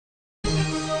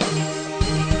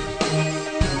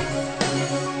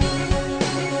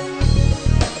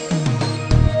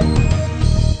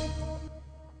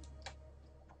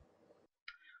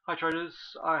traders,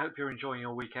 I hope you're enjoying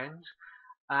your weekend.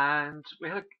 And we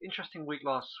had an interesting week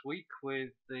last week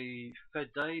with the Fed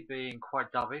day being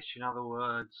quite dovish. In other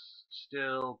words,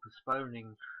 still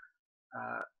postponing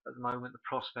at the moment the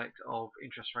prospect of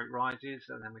interest rate rises.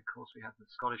 And then, of course, we had the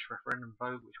Scottish referendum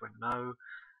vote, which went no.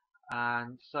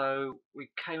 And so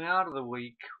we came out of the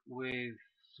week with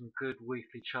some good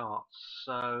weekly charts.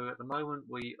 So at the moment,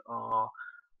 we are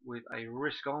with a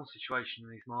risk-on situation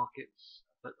in these markets,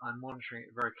 but I'm monitoring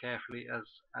it very carefully.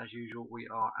 As usual, we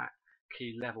are at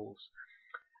key levels,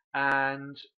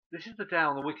 and this is the Dow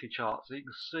on the weekly chart. So you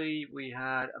can see we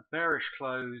had a bearish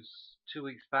close 2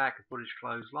 weeks back, a bullish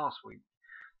close last week.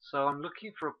 So I'm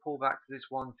looking for a pullback to this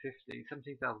 150,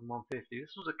 17,150.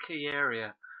 This was a key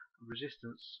area of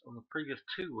resistance on the previous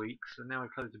 2 weeks, and now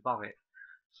we've closed above it.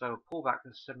 So a pullback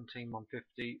to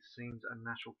 17,150 seems a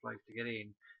natural place to get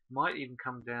in. Might even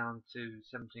come down to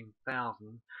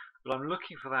 17,000, but I'm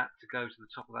looking for that to go to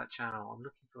the top of that channel. I'm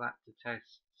looking for that to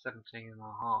test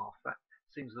 17.5. That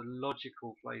seems the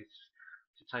logical place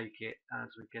to take it as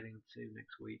we're getting to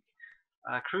next week.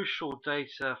 Crucial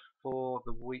data for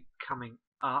the week coming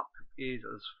up is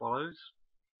as follows.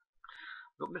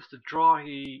 We've got Mr.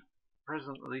 Draghi,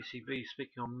 President of the ECB,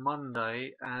 speaking on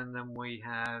Monday, and then we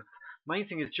have main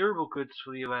thing is durable goods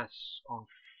for the US on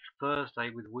Thursday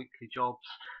with weekly jobs,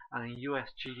 and then US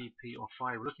GDP on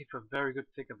Friday. We're looking for a very good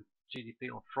figure for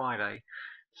GDP on Friday.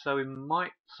 So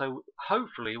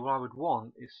hopefully what I would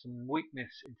want is some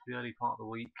weakness into the early part of the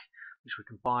week, which we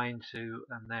can buy into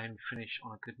and then finish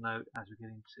on a good note as we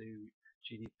get into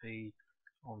GDP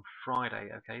on Friday.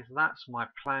 Okay, so that's my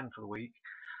plan for the week.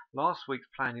 Last week's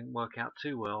plan didn't work out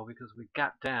too well because we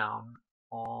gapped down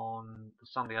on the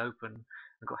Sunday Open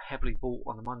and got heavily bought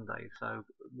on the Monday. So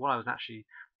what I was actually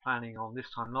planning on this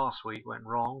time last week went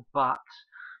wrong, but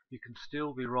you can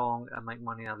still be wrong and make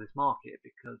money out of this market,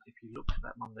 because if you look at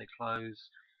that Monday close,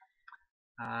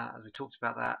 as we talked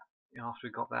about that, after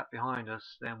we got that behind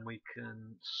us, then we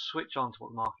can switch on to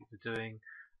what the markets are doing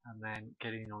and then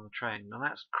get in on the trend. And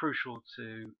that's crucial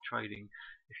to trading.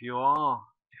 If your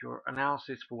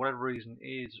analysis for whatever reason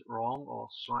is wrong or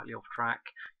slightly off track,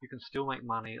 you can still make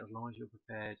money as long as you're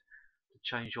prepared to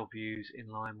change your views in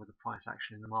line with the price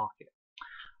action in the market.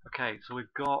 Okay, so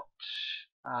we've got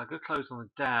a good close on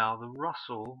the Dow. The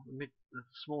Russell, the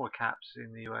smaller caps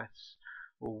in the US,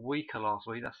 were weaker last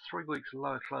week. That's 3 weeks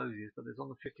lower closes, but there's on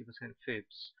the 50%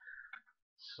 fibs.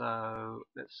 So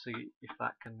let's see if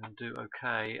that can do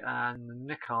okay. And the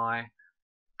Nikkei,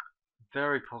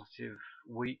 very positive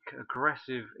week,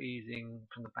 aggressive easing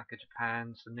from the Bank of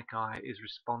Japan. So Nikkei is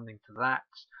responding to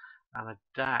that. And the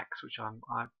DAX, which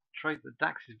I trade, the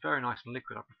DAX is very nice and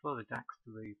liquid. I prefer the DAX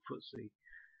to the FTSE.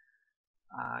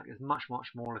 There's much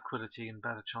more liquidity and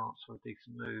better chance for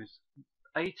decent moves.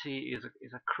 80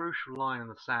 is a crucial line in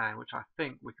the sand, which I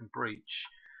think we can breach.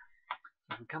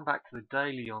 If we come back to the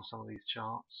daily on some of these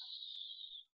charts,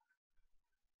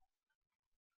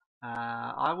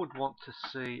 I would want to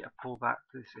see a pullback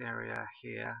to this area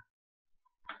here.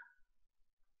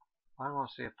 I want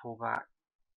to see a pullback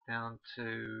down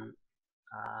to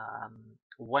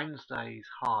Wednesday's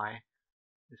high.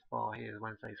 This bar here is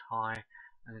Wednesday's high,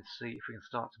 and then see if we can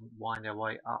start to wind our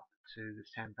way up to this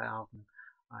 10,000.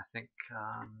 I think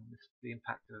the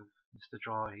impact of Mr.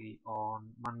 Draghi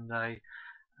on Monday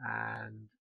and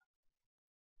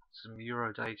some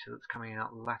Euro data that's coming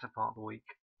out the latter part of the week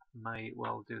may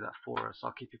well do that for us.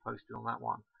 I'll keep you posted on that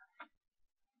one.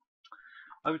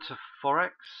 Over to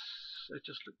forex.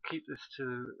 Just keep this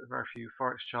to a very few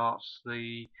forex charts.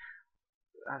 The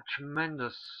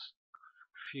tremendous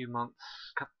few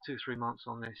months, 2-3 months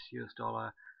on this US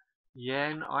dollar.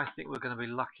 Yen, I think we're going to be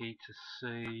lucky to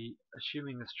see,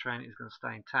 assuming this trend is going to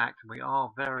stay intact, and we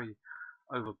are very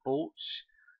overbought.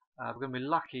 We're going to be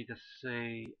lucky to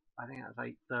see, I think that's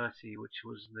 8:30, which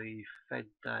was the Fed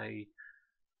day,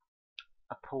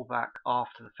 a pullback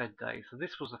after the Fed day. So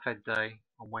this was the Fed day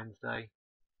on Wednesday.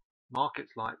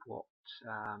 Markets like what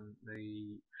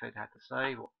the Fed had to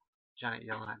say, what Janet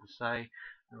Yellen had to say,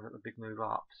 and we got the big move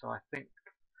up. So I think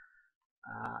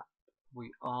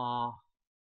we are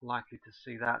likely to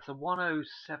see that. So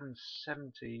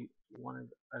 107.70,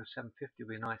 107.50 will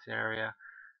be a nice area.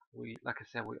 Like I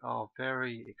said, we are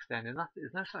very extended.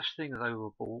 There's no such thing as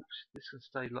overbought. This can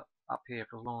stay up here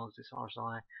for as long as this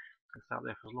RSI can stay up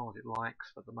there for as long as it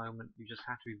likes. But at the moment, you just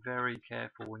have to be very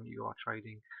careful when you are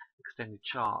trading extended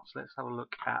charts. Let's have a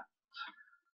look at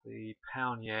the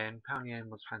pound yen. Pound yen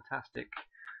was fantastic.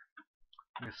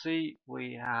 You can see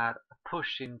we had a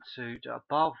push into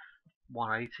above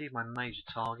 180, my major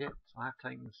target. I have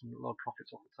taken a lot of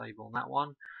profits off the table on that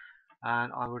one,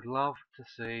 and I would love to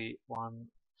see 174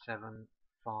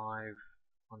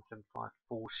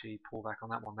 175.40 pullback on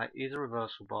that one. That is a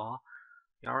reversal bar.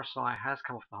 The RSI has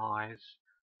come off the highs.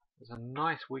 There's a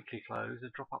nice weekly close. A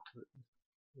drop up to the,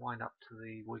 wind up to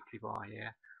the weekly bar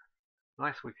here.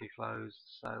 Nice weekly close.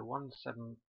 So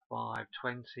 175.20,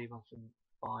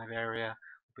 175 area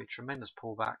will be a tremendous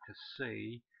pullback to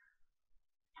see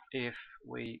if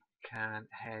we can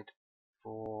head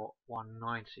for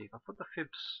 190. If I put the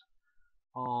fibs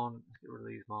on, let's get rid of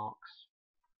these marks.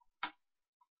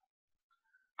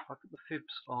 If I put the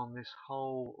fibs on this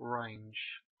whole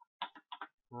range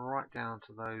right down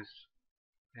to those,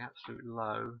 the absolute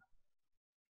low,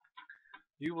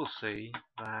 you will see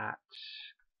that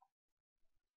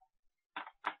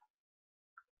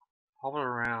hover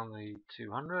around the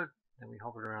 200, then we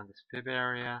hovered around this fib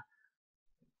area,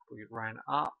 we ran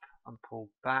up and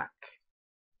pulled back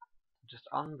just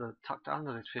tucked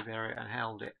under this fib area and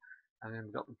held it, and then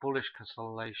we got the bullish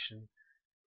consolidation,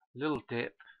 little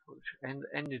dip which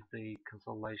ended the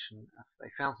consolidation.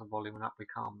 They found some volume and up we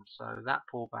come. So that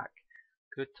pullback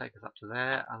could take us up to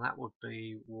there, and that would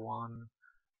be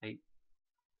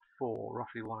 184,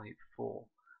 roughly 184.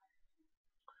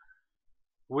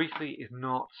 Weekly is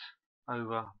not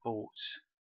overbought.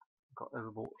 Got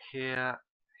overbought here,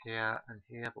 here, and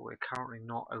here, but we're currently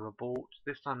not overbought.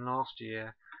 This time last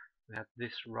year we had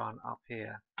this run up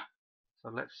here. So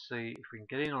let's see if we can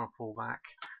get in on a pullback.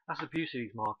 That's the beauty of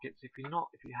these markets. If you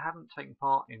haven't taken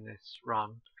part in this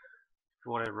run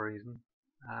for whatever reason,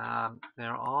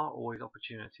 there are always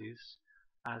opportunities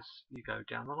as you go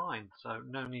down the line. So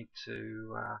no need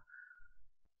to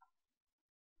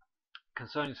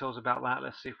concern yourselves about that.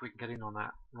 Let's see if we can get in on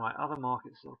that. Right, other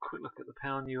markets. A quick look at the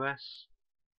pound US.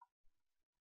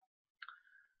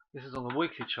 This is on the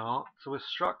weekly chart. So we're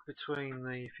struck between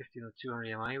the 50 and the 200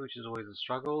 EMA, which is always a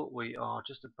struggle. We are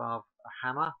just above a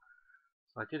hammer.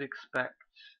 So I did expect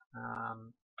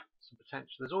some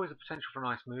potential. There's always a potential for a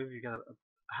nice move. You get a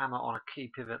hammer on a key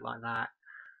pivot like that.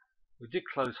 We did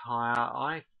close higher.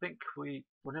 I think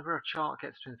whenever a chart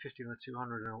gets between 50 and the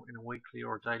 200 in a weekly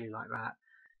or a daily like that,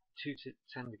 you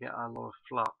tend to get a lot of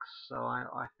flux. So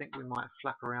I think we might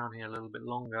flap around here a little bit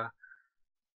longer.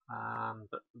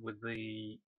 But with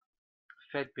the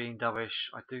Fed being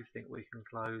dovish, I do think we can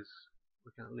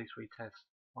at least retest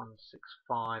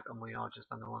 165, and we are just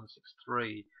under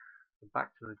 163. So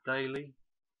back to the daily.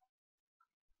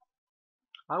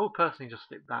 I will personally just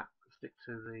stick to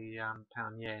the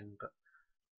pound yen, but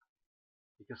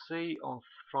you can see on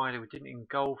Friday we didn't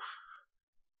engulf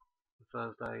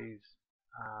Thursday's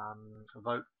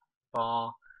vote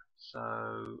bar,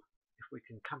 so if we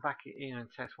can come back in and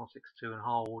test 162 and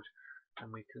hold,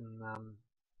 then we can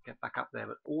get back up there.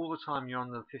 But all the time you're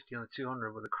on the 50 and the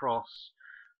 200 with a cross,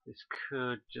 this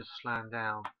could just slam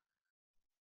down,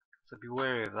 so be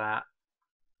wary of that.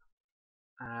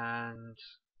 And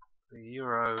the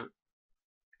euro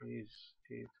is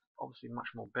obviously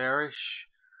much more bearish.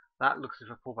 That looks as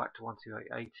if a pullback to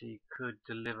 128.80 could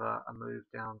deliver a move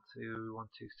down to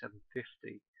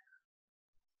 127.50.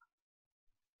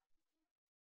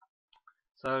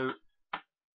 So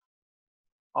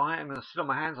I am going to sit on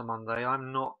my hands on Monday.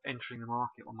 I'm not entering the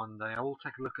market on Monday. I will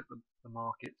take a look at the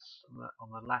markets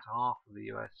on the latter half of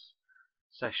the US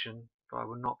session, but I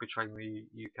will not be trading the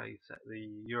the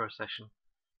Euro session.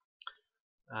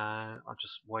 I'll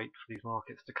just wait for these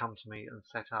markets to come to me and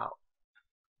set up.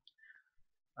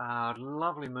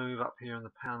 Lovely move up here in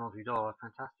the pound Aussie dollar,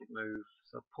 fantastic move.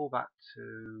 So pullback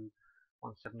to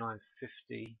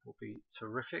 179.50 will be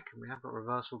terrific, and we have got a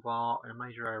reversal bar and a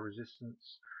major area of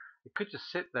resistance. It could just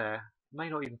sit there, may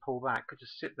not even pull back, could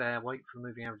just sit there, wait for the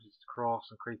moving averages to cross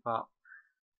and creep up,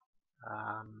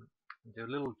 and do a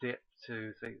little dip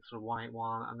to sort of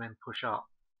 181 and then push up.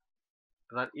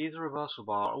 But that is a reversal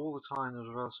bar. All the time there's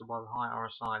a reversal bar, the high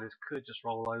RSI, this could just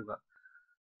roll over.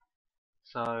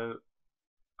 So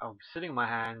I'll be sitting on my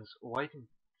hands, waiting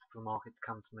for the market to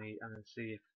come to me, and then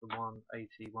see if the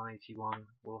 180, 181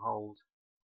 will hold.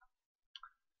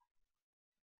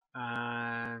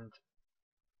 And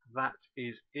that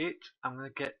is it. I'm going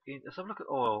to get in. Let's have a look at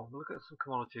oil. We'll look at some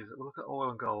commodities. We'll look at oil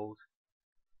and gold.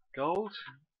 Gold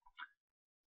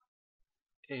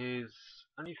is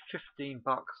only $15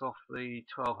 off the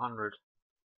 1200.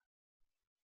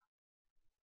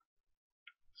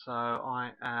 So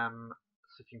I am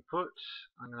sitting put.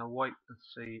 I'm going to wait and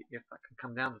see if that can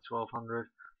come down to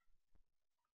 1200,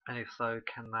 and if so,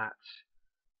 can that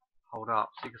hold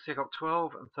up. So you can see I've got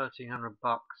 12 and 1300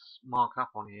 bucks marked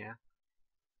up on here.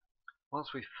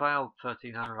 Once we failed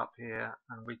 1300 up here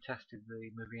and retested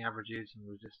the moving averages and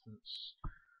resistance,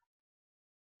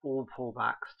 all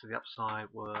pullbacks to the upside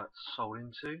were sold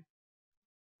into.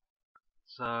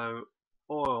 So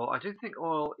oil, I do think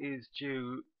oil is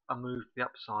due a move to the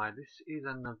upside.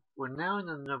 We're now in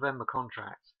a November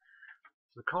contract.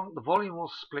 So the volume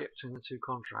will split between the two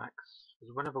contracts.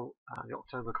 Because whenever the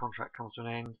October contract comes to an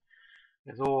end,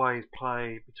 there's always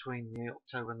play between the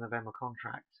October and November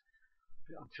contract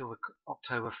until the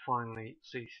October finally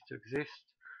ceases to exist.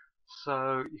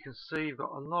 So you can see you've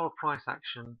got a lot of price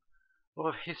action, a lot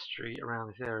of history around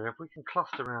this area. If we can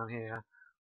cluster around here,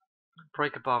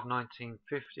 break above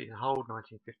 1950 and hold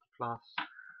 1950 plus, I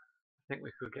think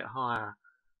we could get higher.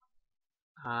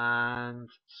 And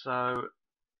so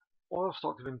oil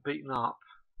stocks have been beaten up,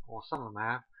 or some of them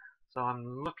have. So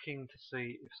I'm looking to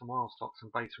see if some oil stocks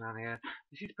and base around here.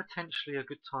 This is potentially a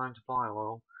good time to buy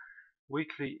oil.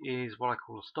 Weekly is what I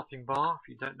call a stopping bar. If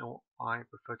you don't know what I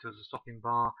refer to as a stopping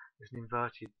bar, it's an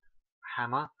inverted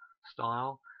hammer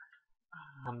style.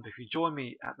 And if you join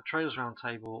me at the Traders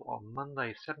Roundtable on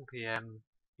Monday 7 p.m.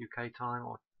 UK time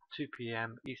or 2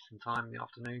 p.m. Eastern time in the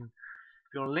afternoon,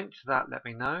 if you want a link to that, let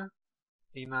me know.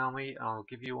 Email me, I'll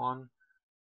give you one.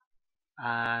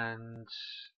 And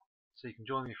so you can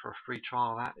join me for a free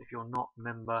trial of that if you're not a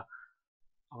member.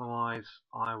 Otherwise,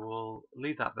 I will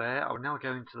leave that there. I will now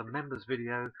go into the members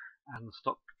video and the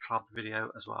stock club video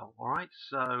as well. Alright,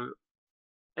 so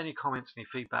any comments, any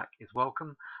feedback is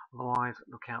welcome. Otherwise,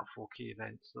 look out for key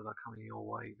events that are coming your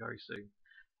way very soon.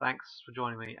 Thanks for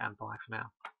joining me, and bye for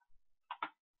now.